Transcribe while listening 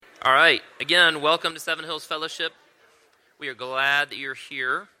All right. Again, welcome to Seven Hills Fellowship. We are glad that you're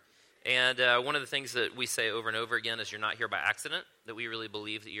here. And one of the things that we say over and over again is you're not here by accident, that we really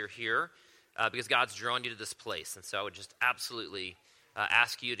believe that you're here because God's drawn you to this place. And so I would just absolutely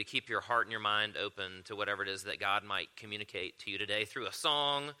ask you to keep your heart and your mind open to whatever it is that God might communicate to you today through a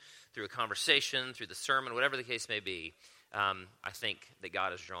song, through a conversation, through the sermon, whatever the case may be. I think that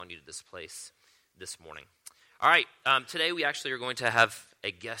God has drawn you to this place this morning. All right, today we actually are going to have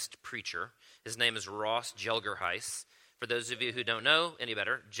a guest preacher. His name is Ross Jelgerhuis. For those of you who don't know any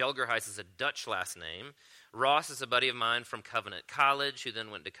better, Jelgerhuis is a Dutch last name. Ross is a buddy of mine from Covenant College, who then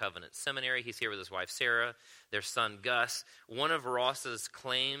went to Covenant Seminary. He's here with his wife, Sarah, their son, Gus. One of Ross's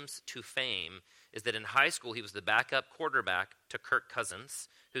claims to fame is that in high school, he was the backup quarterback to Kirk Cousins,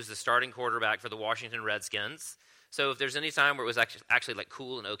 who's the starting quarterback for the Washington Redskins. So if there's any time where it was actually like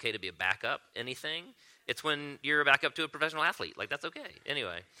cool and okay to be a backup, anything, it's when you're a backup to a professional athlete. Like, that's okay.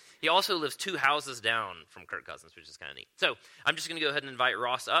 Anyway, he also lives 2 houses down from Kirk Cousins, which is kind of neat. So I'm just going to go ahead and invite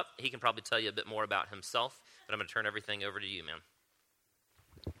Ross up. He can probably tell you a bit more about himself, but I'm going to turn everything over to you, man.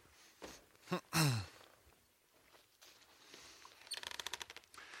 Good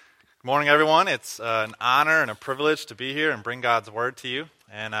morning, everyone. It's an honor and a privilege to be here and bring God's word to you.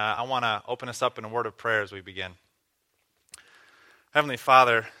 And I want to open us up in a word of prayer as we begin. Heavenly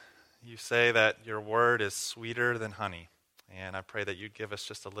Father, you say that your word is sweeter than honey. And I pray that you'd give us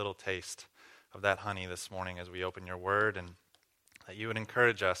just a little taste of that honey this morning as we open your word, and that you would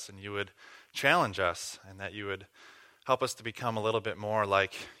encourage us and you would challenge us, and that you would help us to become a little bit more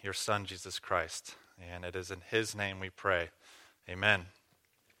like your Son, Jesus Christ. And it is in his name we pray. Amen.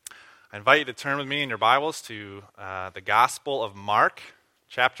 I invite you to turn with me in your Bibles to the Gospel of Mark,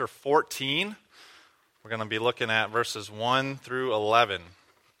 chapter 14. We're going to be looking at verses 1 through 11.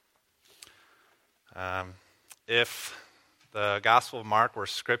 If the Gospel of Mark were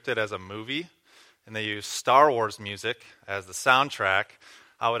scripted as a movie and they used Star Wars music as the soundtrack,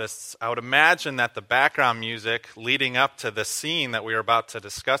 I would imagine that the background music leading up to the scene that we are about to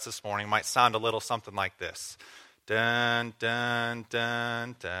discuss this morning might sound a little something like this. Dun, dun,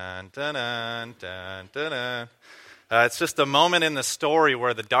 dun, dun, dun, dun, dun, dun, dun. It's just a moment in the story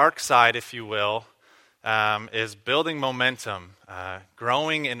where the dark side, if you will, is building momentum,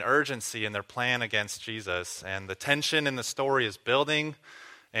 growing in urgency in their plan against Jesus. And the tension in the story is building,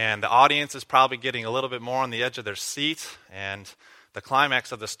 and the audience is probably getting a little bit more on the edge of their seat, and the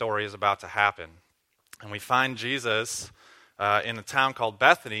climax of the story is about to happen. And we find Jesus in a town called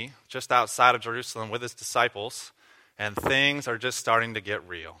Bethany, just outside of Jerusalem, with his disciples, and things are just starting to get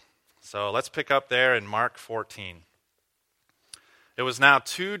real. So let's pick up there in Mark 14. It was now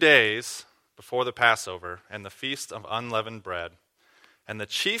 2 days before the Passover and the Feast of Unleavened Bread, and the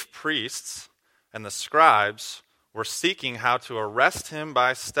chief priests and the scribes were seeking how to arrest him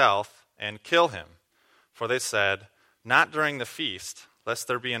by stealth and kill him. For they said, "Not during the feast, lest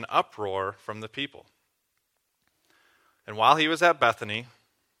there be an uproar from the people." And while he was at Bethany,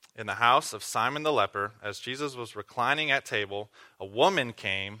 in the house of Simon the leper, as Jesus was reclining at table, a woman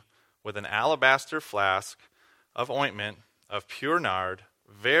came with an alabaster flask of ointment of pure nard,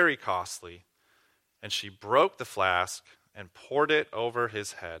 very costly, and she broke the flask and poured it over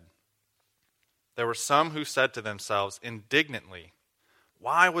his head. There were some who said to themselves indignantly,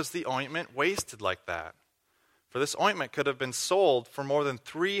 "Why was the ointment wasted like that? For this ointment could have been sold for more than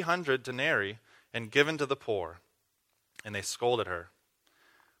 300 denarii and given to the poor." And they scolded her.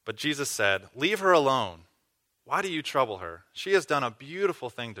 But Jesus said, "Leave her alone. Why do you trouble her? She has done a beautiful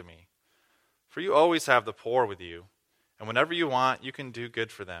thing to me. For you always have the poor with you, and whenever you want, you can do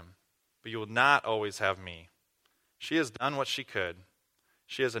good for them. But you will not always have me. She has done what she could.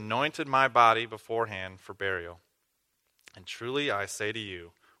 She has anointed my body beforehand for burial. And truly I say to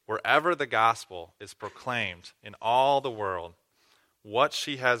you, wherever the gospel is proclaimed in all the world, what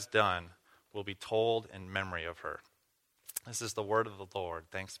she has done will be told in memory of her." This is the word of the Lord.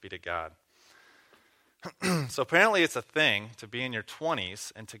 Thanks be to God. So apparently it's a thing to be in your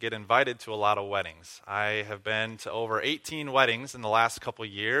 20s and to get invited to a lot of weddings. I have been to over 18 weddings in the last couple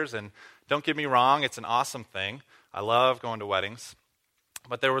years, and don't get me wrong, it's an awesome thing. I love going to weddings.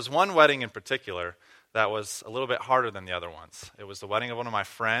 But there was one wedding in particular that was a little bit harder than the other ones. It was the wedding of one of my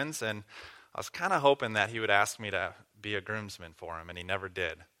friends, and I was kind of hoping that he would ask me to be a groomsman for him, and he never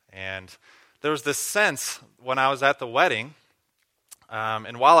did. And there was this sense when I was at the wedding,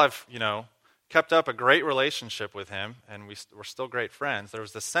 and while I've, kept up a great relationship with him, and we're still great friends, there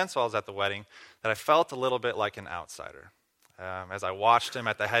was this sense while I was at the wedding that I felt a little bit like an outsider. As I watched him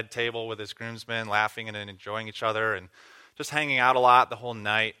at the head table with his groomsmen, laughing and enjoying each other, and just hanging out a lot the whole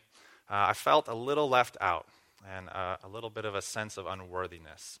night, I felt a little left out, and a little bit of a sense of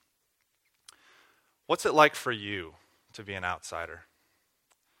unworthiness. What's it like for you to be an outsider?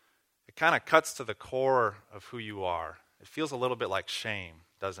 It kind of cuts to the core of who you are. It feels a little bit like shame,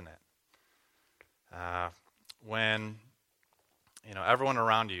 doesn't it? When everyone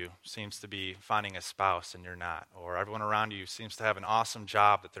around you seems to be finding a spouse and you're not, or everyone around you seems to have an awesome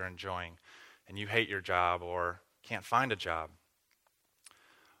job that they're enjoying and you hate your job or can't find a job.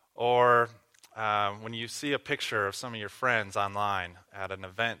 Or when you see a picture of some of your friends online at an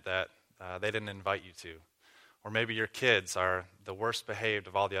event that they didn't invite you to. Or maybe your kids are the worst behaved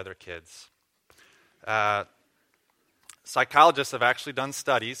of all the other kids. Psychologists have actually done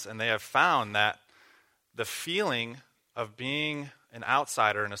studies, and they have found that the feeling of being an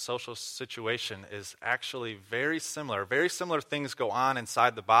outsider in a social situation is actually very similar. Very similar things go on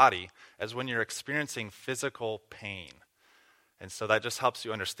inside the body as when you're experiencing physical pain. And so that just helps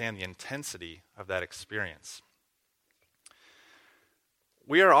you understand the intensity of that experience.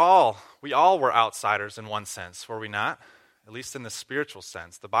 We all were outsiders in one sense, were we not? At least in the spiritual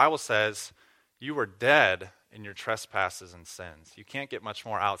sense. The Bible says you were dead in your trespasses and sins. You can't get much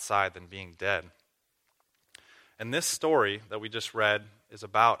more outside than being dead. And this story that we just read is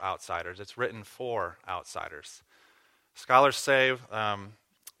about outsiders. It's written for outsiders. Scholars say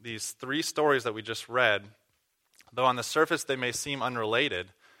these three stories that we just read, though on the surface they may seem unrelated,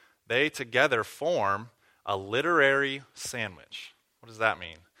 they together form a literary sandwich. What does that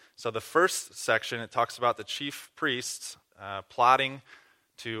mean? So the first section, it talks about the chief priests plotting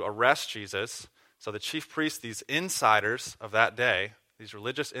to arrest Jesus. So the chief priests, these insiders of that day, these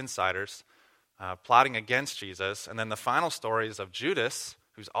religious insiders, plotting against Jesus. And then the final story is of Judas,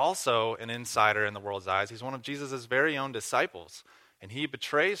 who's also an insider in the world's eyes. He's one of Jesus' very own disciples, and he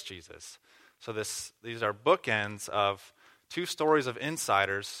betrays Jesus. So these are bookends of two stories of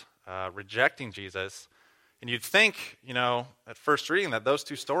insiders rejecting Jesus. And you'd think, at first reading that those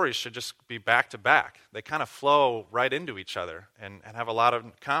two stories should just be back to back. They kind of flow right into each other and have a lot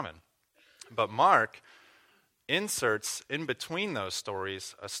in common. But Mark inserts in between those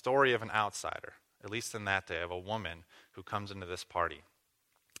stories a story of an outsider, at least in that day, of a woman who comes into this party.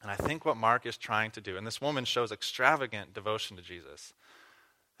 And I think what Mark is trying to do, and this woman shows extravagant devotion to Jesus.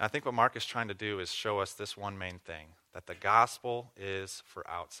 And I think what Mark is trying to do is show us this one main thing, that the gospel is for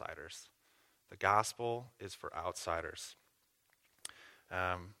outsiders. The gospel is for outsiders.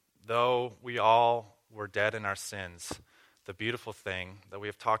 Though we all were dead in our sins, the beautiful thing that we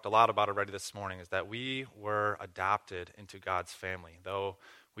have talked a lot about already this morning is that we were adopted into God's family. Though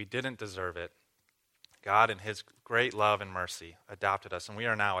we didn't deserve it, God in his great love and mercy adopted us, and we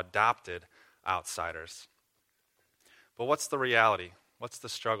are now adopted outsiders. But what's the reality? What's the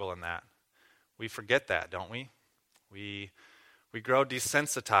struggle in that? We forget that, don't we? We grow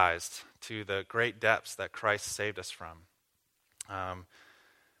desensitized to the great depths that Christ saved us from.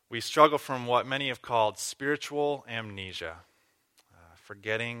 We struggle from what many have called spiritual amnesia,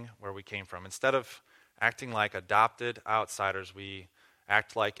 forgetting where we came from. Instead of acting like adopted outsiders, we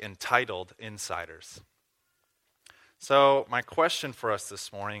act like entitled insiders. So my question for us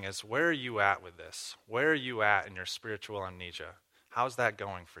this morning is, where are you at with this? Where are you at in your spiritual amnesia? How's that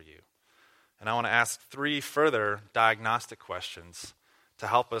going for you? And I want to ask three further diagnostic questions to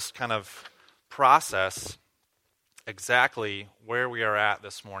help us kind of process exactly where we are at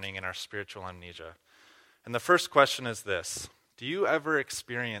this morning in our spiritual amnesia. And the first question is this: do you ever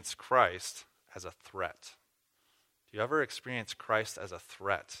experience Christ as a threat? Do you ever experience Christ as a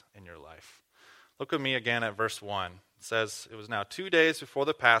threat in your life? Look with me again at verse 1. It says, "It was now 2 days before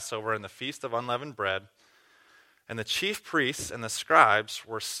the Passover and the Feast of Unleavened Bread, and the chief priests and the scribes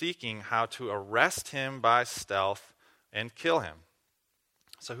were seeking how to arrest him by stealth and kill him."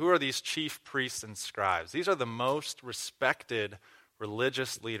 So who are these chief priests and scribes? These are the most respected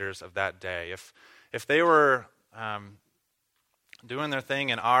religious leaders of that day. If they were doing their thing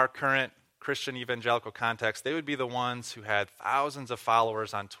in our current Christian evangelical context, they would be the ones who had thousands of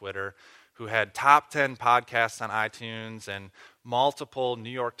followers on Twitter, who had top 10 podcasts on iTunes and multiple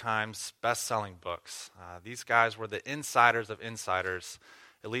New York Times best-selling books. These guys were the insiders of insiders,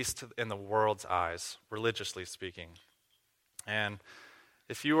 at least in the world's eyes, religiously speaking. And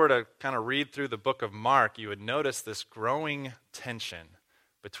if you were to kind of read through the book of Mark, you would notice this growing tension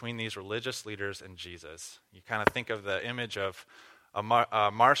between these religious leaders and Jesus. You kind of think of the image of a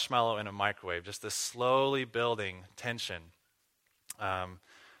marshmallow in a microwave, just this slowly building tension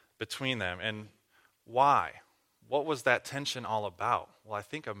between them. And why? What was that tension all about? Well, I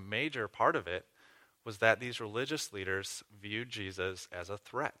think a major part of it was that these religious leaders viewed Jesus as a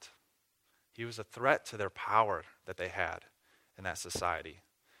threat. He was a threat to their power that they had in that society.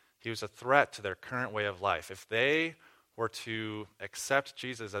 He was a threat to their current way of life. If they were to accept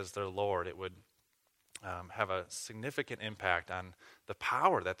Jesus as their Lord, it would have a significant impact on the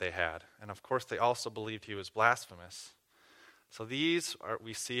power that they had. And of course, they also believed he was blasphemous. So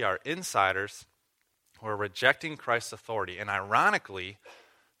we see are insiders who are rejecting Christ's authority. And ironically,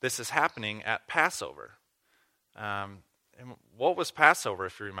 this is happening at Passover. And what was Passover,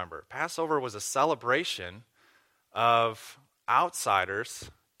 if you remember? Passover was a celebration of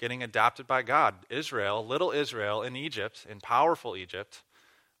outsiders getting adopted by God. Israel, little Israel in Egypt, in powerful Egypt,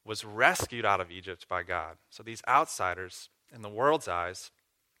 was rescued out of Egypt by God. So these outsiders, in the world's eyes,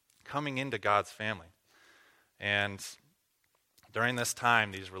 coming into God's family. And during this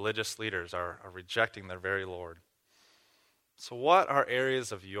time, these religious leaders are rejecting their very Lord. So what are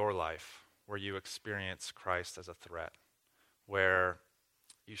areas of your life where you experience Christ as a threat, where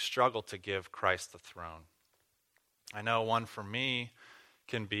you struggle to give Christ the throne? I know one for me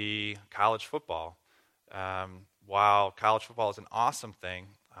can be college football. While college football is an awesome thing,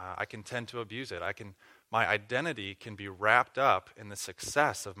 I can tend to abuse it. My identity can be wrapped up in the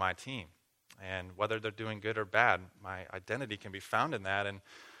success of my team. And whether they're doing good or bad, my identity can be found in that. And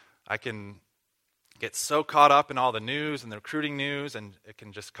I can get so caught up in all the news and the recruiting news, and it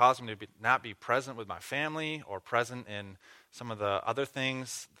can just cause me to not be present with my family or present in some of the other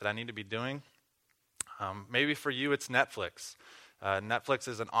things that I need to be doing. Maybe for you it's Netflix. Netflix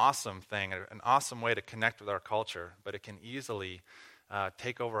is an awesome thing, an awesome way to connect with our culture, but it can easily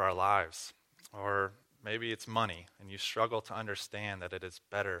take over our lives. Or maybe it's money, and you struggle to understand that it is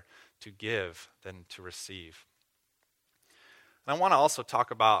better to give than to receive. And I want to also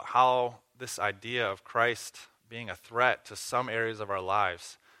talk about how this idea of Christ being a threat to some areas of our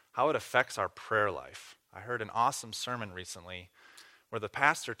lives, how it affects our prayer life. I heard an awesome sermon recently where the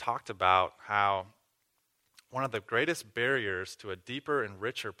pastor talked about how one of the greatest barriers to a deeper and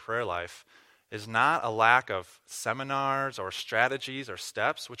richer prayer life is not a lack of seminars or strategies or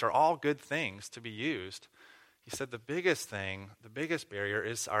steps, which are all good things to be used. He said the biggest barrier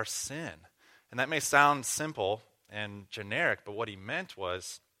is our sin. And that may sound simple and generic, but what he meant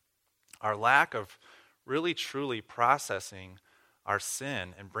was our lack of really truly processing our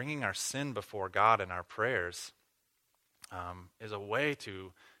sin and bringing our sin before God in our prayers is a way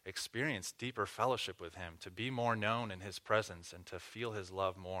to experience deeper fellowship with him, to be more known in his presence and to feel his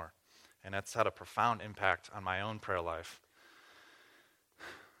love more. And that's had a profound impact on my own prayer life.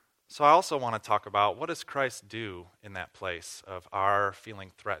 So I also want to talk about, what does Christ do in that place of our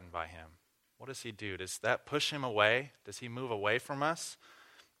feeling threatened by him? What does he do? Does that push him away? Does he move away from us?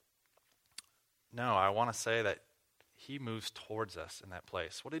 No, I want to say that he moves towards us in that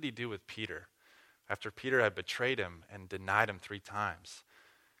place. What did he do with Peter? After Peter had betrayed him and denied him 3 times,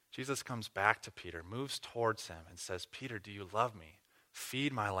 Jesus comes back to Peter, moves towards him, and says, Peter, do you love me?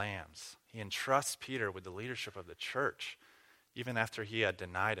 Feed my lambs. He entrusts Peter with the leadership of the church, even after he had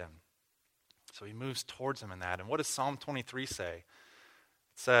denied him. So he moves towards him in that. And what does Psalm 23 say?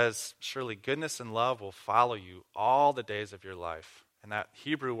 It says, surely goodness and love will follow you all the days of your life. And that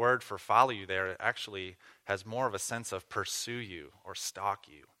Hebrew word for follow you there actually has more of a sense of pursue you or stalk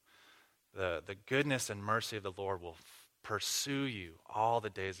you. The goodness and mercy of the Lord will pursue you all the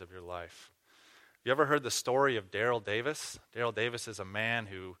days of your life. You ever heard the story of Daryl Davis? Daryl Davis is a man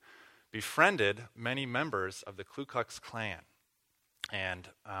who befriended many members of the Ku Klux Klan. And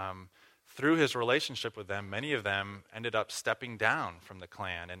through his relationship with them, many of them ended up stepping down from the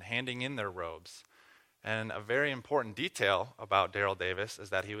Klan and handing in their robes. And a very important detail about Daryl Davis is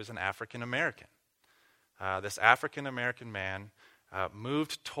that he was an African American. This African American man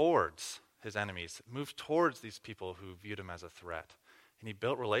moved towards his enemies, moved towards these people who viewed him as a threat. And he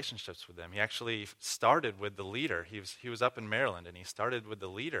built relationships with them. He actually started with the leader. He was up in Maryland, and he started with the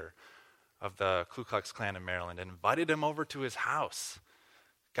leader of the Ku Klux Klan in Maryland and invited him over to his house,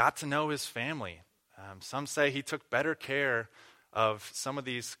 got to know his family. Some say he took better care of some of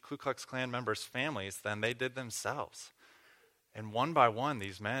these Ku Klux Klan members' families than they did themselves. And one by one,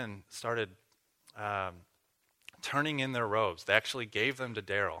 these men started turning in their robes. They actually gave them to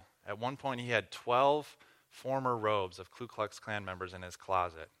Daryl. At one point, he had 12 former robes of Ku Klux Klan members in his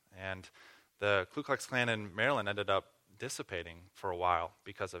closet. And the Ku Klux Klan in Maryland ended up dissipating for a while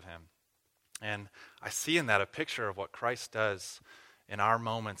because of him. And I see in that a picture of what Christ does in our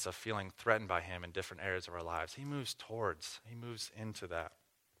moments of feeling threatened by him in different areas of our lives. He moves into that.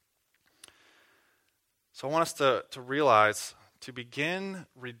 So I want us to realize, to begin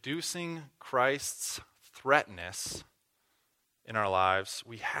reducing Christ's threatness in our lives,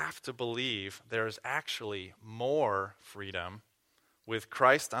 we have to believe there is actually more freedom with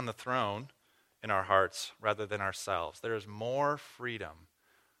Christ on the throne in our hearts rather than ourselves. There is more freedom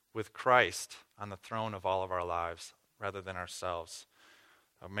with Christ on the throne of all of our lives rather than ourselves.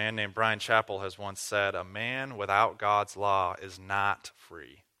 A man named Brian Chappell has once said, "A man without God's law is not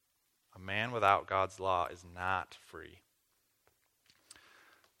free." A man without God's law is not free.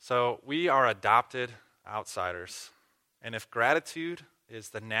 So we are adopted outsiders. And if gratitude is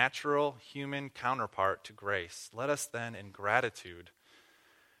the natural human counterpart to grace, let us then in gratitude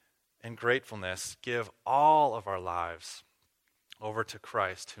and gratefulness give all of our lives over to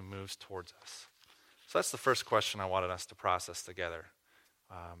Christ who moves towards us. So that's the first question I wanted us to process together.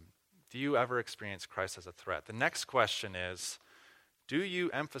 Do you ever experience Christ as a threat? The next question is, do you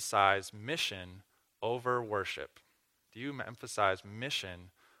emphasize mission over worship? Do you emphasize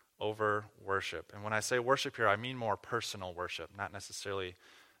mission over worship? And when I say worship here, I mean more personal worship, not necessarily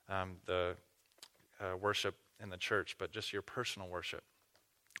the worship in the church, but just your personal worship.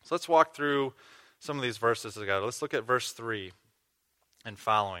 So let's walk through some of these verses together. Let's look at verse 3 and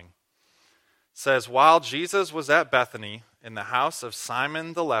following. It says, while Jesus was at Bethany in the house of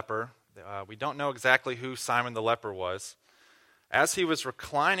Simon the leper, we don't know exactly who Simon the leper was, as he was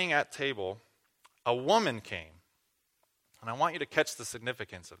reclining at table, a woman came. And I want you to catch the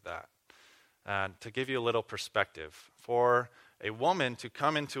significance of that, to give you a little perspective. For a woman to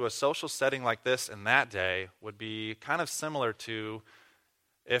come into a social setting like this in that day would be kind of similar to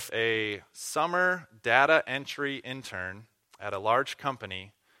if a summer data entry intern at a large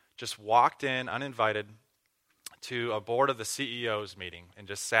company just walked in uninvited to a board of the CEO's meeting and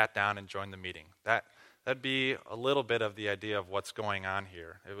just sat down and joined the meeting. That'd be a little bit of the idea of what's going on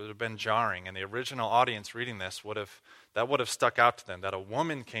here. It would have been jarring, and the original audience reading this would have stuck out to them, that a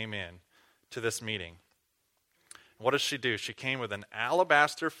woman came in to this meeting. What does she do? She came with an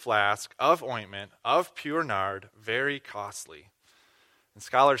alabaster flask of ointment of pure nard, very costly. And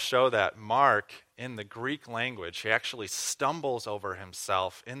scholars show that Mark, in the Greek language, he actually stumbles over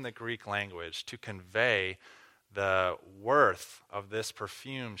himself in the Greek language to convey the worth of this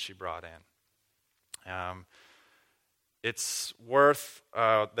perfume she brought in. It's worth,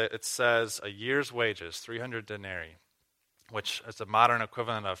 it says, a year's wages, 300 denarii, which is a modern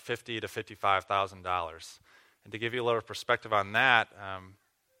equivalent of $50,000 to $55,000. And to give you a little perspective on that,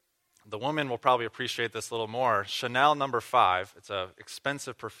 the woman will probably appreciate this a little more. Chanel No. 5, it's an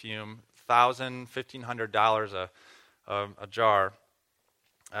expensive perfume, $1,000, $1,500 a jar.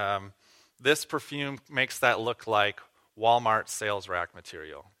 This perfume makes that look like Walmart sales rack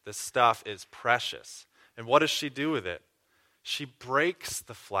material. This stuff is precious. And what does she do with it? She breaks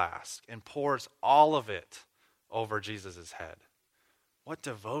the flask and pours all of it over Jesus' head. What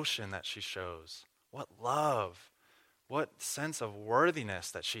devotion that she shows. What love. What sense of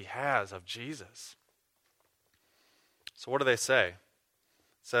worthiness that she has of Jesus. So what do they say? It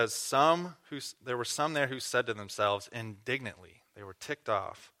says, there were some there who said to themselves indignantly, they were ticked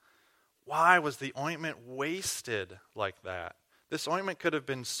off, why was the ointment wasted like that? This ointment could have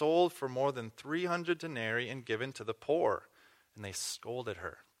been sold for more than 300 denarii and given to the poor. And they scolded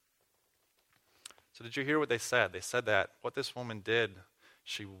her. So did you hear what they said? They said that what this woman did,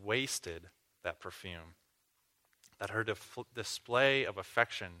 she wasted that perfume. That her display of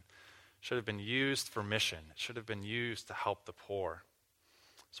affection should have been used for mission. It should have been used to help the poor.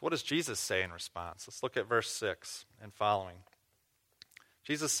 So what does Jesus say in response? Let's look at verse 6 and following.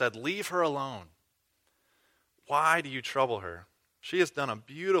 Jesus said, leave her alone. Why do you trouble her? She has done a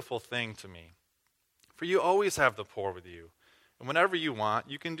beautiful thing to me. For you always have the poor with you, and whenever you want,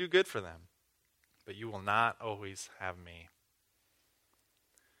 you can do good for them. But you will not always have me.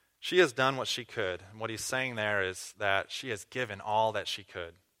 She has done what she could. And what he's saying there is that she has given all that she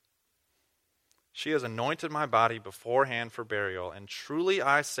could. She has anointed my body beforehand for burial. And truly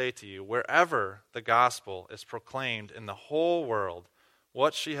I say to you, wherever the gospel is proclaimed in the whole world,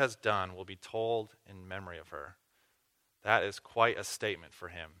 what she has done will be told in memory of her. That is quite a statement for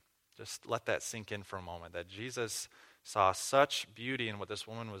him. Just let that sink in for a moment, that Jesus saw such beauty in what this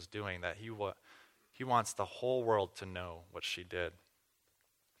woman was doing that he wants the whole world to know what she did.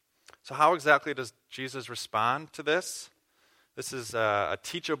 So how exactly does Jesus respond to this? This is a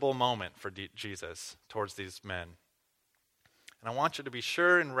teachable moment for Jesus towards these men. And I want you to be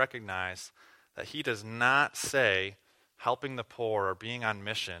sure and recognize that he does not say helping the poor or being on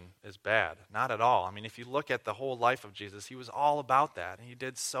mission is bad. Not at all. I mean, if you look at the whole life of Jesus, he was all about that, and he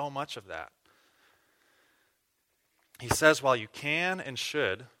did so much of that. He says, while you can and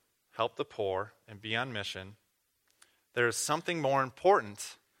should help the poor and be on mission, there is something more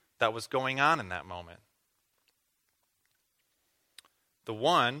important that was going on in that moment. The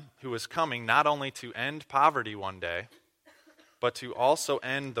one who was coming not only to end poverty one day, but to also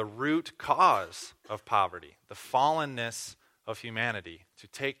end the root cause of poverty, the fallenness of humanity, to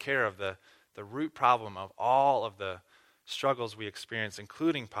take care of the root problem of all of the struggles we experience,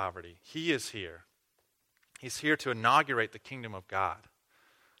 including poverty. He is here. He's here to inaugurate the kingdom of God.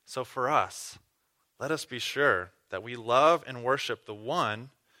 So for us, let us be sure that we love and worship the one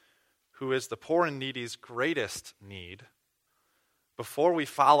who is the poor and needy's greatest need before we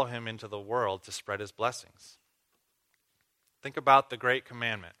follow him into the world to spread his blessings. Think about the great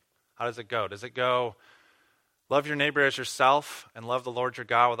commandment. How does it go? Does it go, love your neighbor as yourself and love the Lord your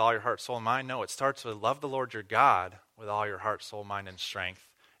God with all your heart, soul, and mind? No, it starts with love the Lord your God with all your heart, soul, mind, and strength.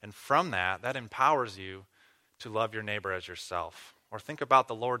 And from that empowers you to love your neighbor as yourself. Or think about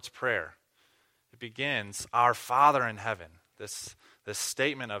the Lord's Prayer. It begins, Our Father in heaven, this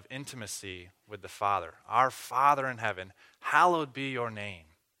statement of intimacy with the Father. Our Father in heaven, hallowed be your name.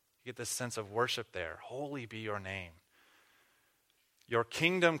 You get this sense of worship there. Holy be your name. Your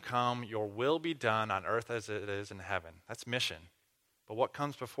kingdom come, your will be done on earth as it is in heaven. That's mission. But what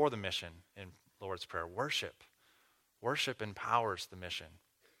comes before the mission in Lord's Prayer? Worship. Worship empowers the mission.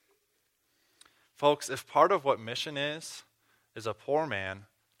 Folks, if part of what mission is a poor man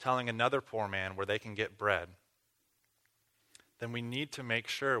telling another poor man where they can get bread, then we need to make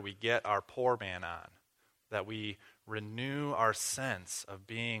sure we get our poor man on, that we renew our sense of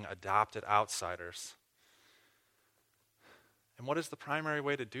being adopted outsiders. And what is the primary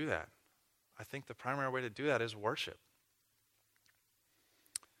way to do that? I think the primary way to do that is worship.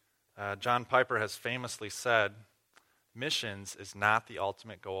 John Piper has famously said, missions is not the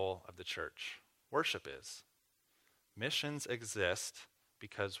ultimate goal of the church. Worship is. Missions exist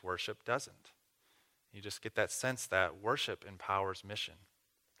because worship doesn't. You just get that sense that worship empowers mission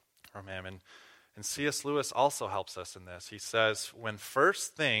from him. And C.S. Lewis also helps us in this. He says, when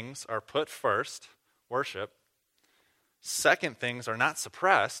first things are put first, worship, second things are not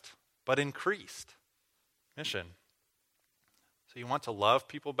suppressed, but increased, mission. So you want to love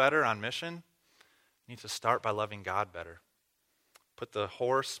people better on mission? You need to start by loving God better. Put the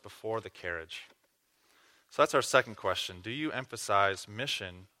horse before the carriage. So that's our second question. Do you emphasize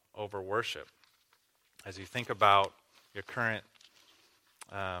mission over worship as you think about your current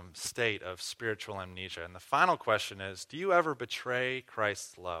state of spiritual amnesia? And the final question is, do you ever betray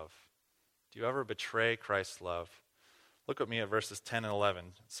Christ's love? Do you ever betray Christ's love? Look at me at verses 10 and 11.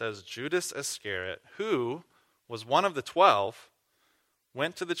 It says, Judas Iscariot, who was one of the 12,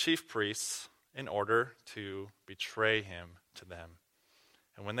 went to the chief priests in order to betray him to them.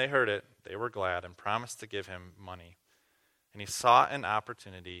 And when they heard it, they were glad and promised to give him money. And he sought an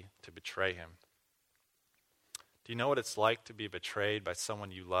opportunity to betray him. Do you know what it's like to be betrayed by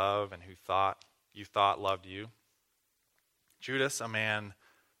someone you love and who you thought loved you? Judas, a man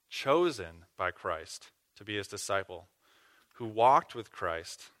chosen by Christ to be his disciple, who walked with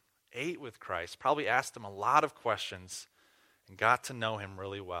Christ, ate with Christ, probably asked him a lot of questions, and got to know him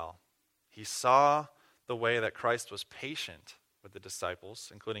really well. He saw the way that Christ was patient with the disciples,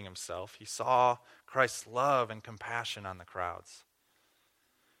 including himself. He saw Christ's love and compassion on the crowds.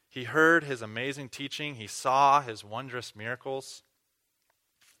 He heard his amazing teaching. He saw his wondrous miracles.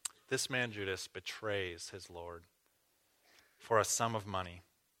 This man, Judas, betrays his Lord for a sum of money.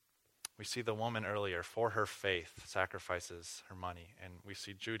 We see the woman earlier, for her faith, sacrifices her money. And we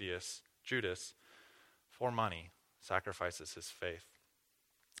see Judas, for money, sacrifices his faith.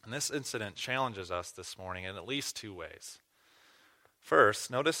 And this incident challenges us this morning in at least two ways. First,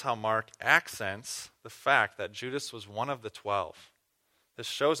 notice how Mark accents the fact that Judas was one of the 12. This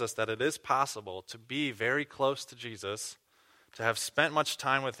shows us that it is possible to be very close to Jesus, to have spent much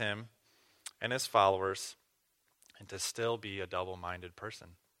time with him and his followers, and to still be a double-minded person.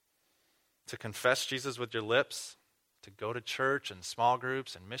 To confess Jesus with your lips, to go to church and small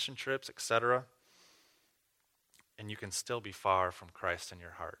groups and mission trips, etc., and you can still be far from Christ in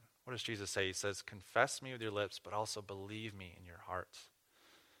your heart. What does Jesus say? He says, confess me with your lips, but also believe me in your hearts.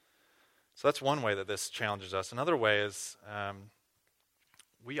 So that's one way that this challenges us. Another way is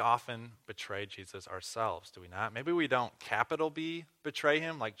we often betray Jesus ourselves, do we not? Maybe we don't capital B betray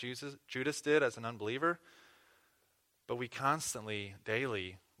him like Judas did as an unbeliever, but we constantly,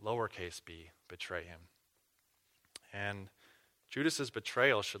 daily, lowercase b, betray him. And Judas's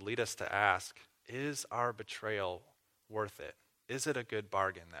betrayal should lead us to ask, is our betrayal worth it? Is it a good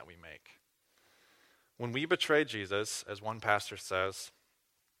bargain that we make? When we betray Jesus, as one pastor says,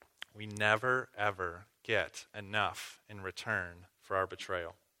 we never, ever get enough in return for our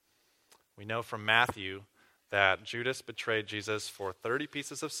betrayal. We know from Matthew that Judas betrayed Jesus for 30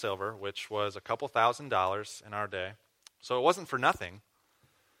 pieces of silver, which was a couple $1,000s in our day. So it wasn't for nothing,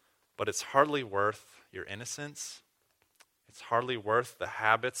 but it's hardly worth your innocence. It's hardly worth the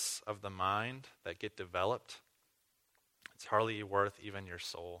habits of the mind that get developed. It's hardly worth even your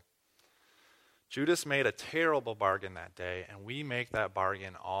soul. Judas made a terrible bargain that day, and we make that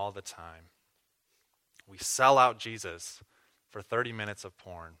bargain all the time. We sell out Jesus for 30 minutes of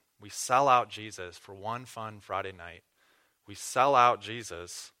porn. We sell out Jesus for one fun Friday night. We sell out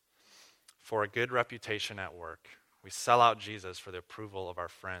Jesus for a good reputation at work. We sell out Jesus for the approval of our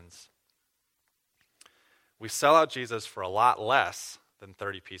friends. We sell out Jesus for a lot less than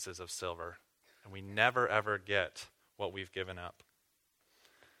 30 pieces of silver, and we never ever get what we've given up.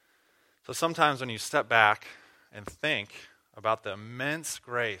 So sometimes when you step back and think about the immense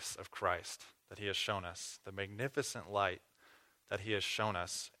grace of Christ that he has shown us, the magnificent light that he has shown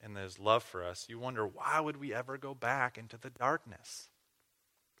us in his love for us, you wonder, why would we ever go back into the darkness?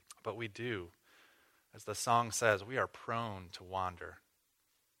 But we do. As the song says, we are prone to wander.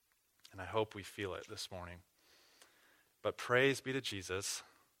 And I hope we feel it this morning. But praise be to Jesus,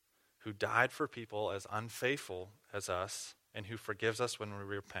 who died for people as unfaithful as us, and who forgives us when we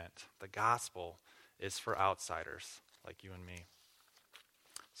repent. The gospel is for outsiders like you and me.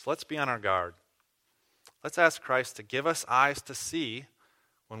 So let's be on our guard. Let's ask Christ to give us eyes to see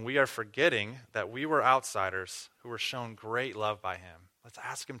when we are forgetting that we were outsiders who were shown great love by him. Let's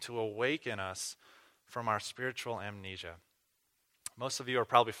ask him to awaken us from our spiritual amnesia. Most of you are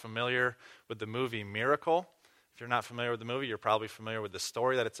probably familiar with the movie Miracle. If you're not familiar with the movie, you're probably familiar with the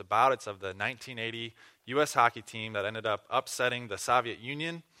story that it's about. It's of the 1980 U.S. hockey team that ended up upsetting the Soviet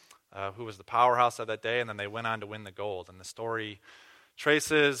Union, who was the powerhouse of that day, and then they went on to win the gold. And the story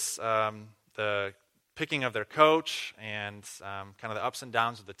traces the picking of their coach and kind of the ups and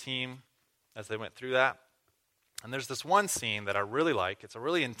downs of the team as they went through that. And there's this one scene that I really like. It's a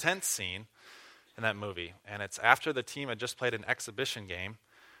really intense scene in that movie, and it's after the team had just played an exhibition game,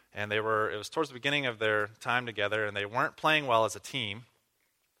 and it was towards the beginning of their time together, and they weren't playing well as a team,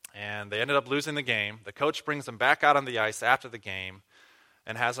 and they ended up losing the game. The coach brings them back out on the ice after the game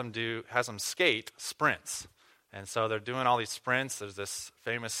and has them skate sprints. And so they're doing all these sprints. There's this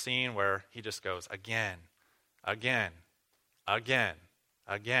famous scene where he just goes, again, again, again,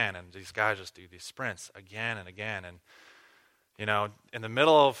 again, and these guys just do these sprints again and again. And you know, in the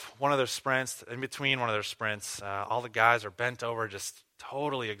middle of one of their sprints, in between one of their sprints, all the guys are bent over, just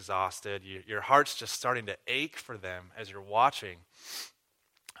totally exhausted. Your heart's just starting to ache for them as you're watching.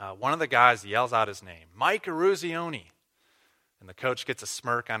 One of the guys yells out his name, Mike Eruzione. And the coach gets a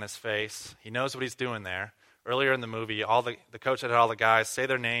smirk on his face. He knows what he's doing there. Earlier in the movie, the coach had all the guys say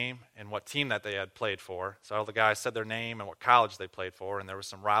their name and what team that they had played for. So all the guys said their name and what college they played for, and there was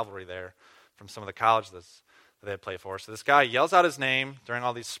some rivalry there from some of the colleges that they had played for. So this guy yells out his name during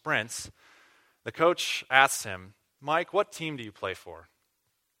all these sprints. The coach asks him, Mike, what team do you play for?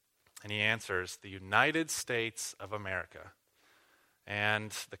 And he answers, the United States of America.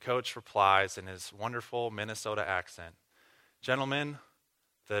 And the coach replies in his wonderful Minnesota accent, gentlemen,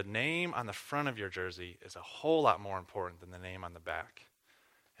 the name on the front of your jersey is a whole lot more important than the name on the back.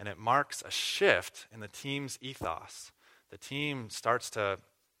 And it marks a shift in the team's ethos. The team starts to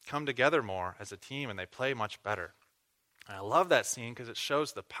come together more as a team, and they play much better. And I love that scene because it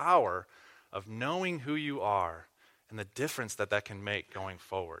shows the power of knowing who you are and the difference that can make going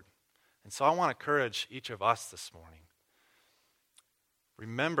forward. And so I want to encourage each of us this morning.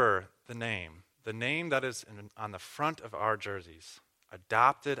 Remember the name that is on the front of our jerseys.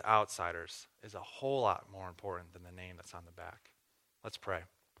 Adopted outsiders is a whole lot more important than the name that's on the back. Let's pray.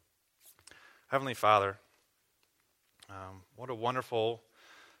 Heavenly Father, what a wonderful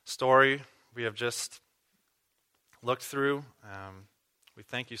story we have just looked through. We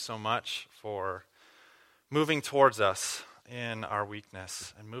thank you so much for moving towards us in our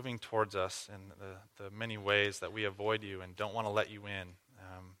weakness and moving towards us in the many ways that we avoid you and don't want to let you in.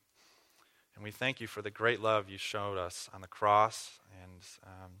 And we thank you for the great love you showed us on the cross and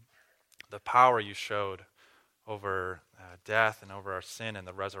the power you showed over death and over our sin and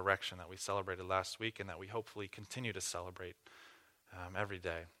the resurrection that we celebrated last week and that we hopefully continue to celebrate every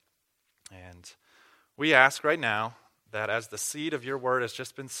day. And we ask right now that as the seed of your word has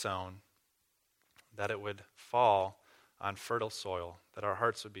just been sown, that it would fall on fertile soil, that our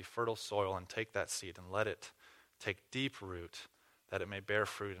hearts would be fertile soil and take that seed and let it take deep root, that it may bear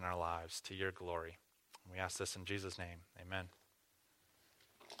fruit in our lives to your glory. And we ask this in Jesus' name. Amen.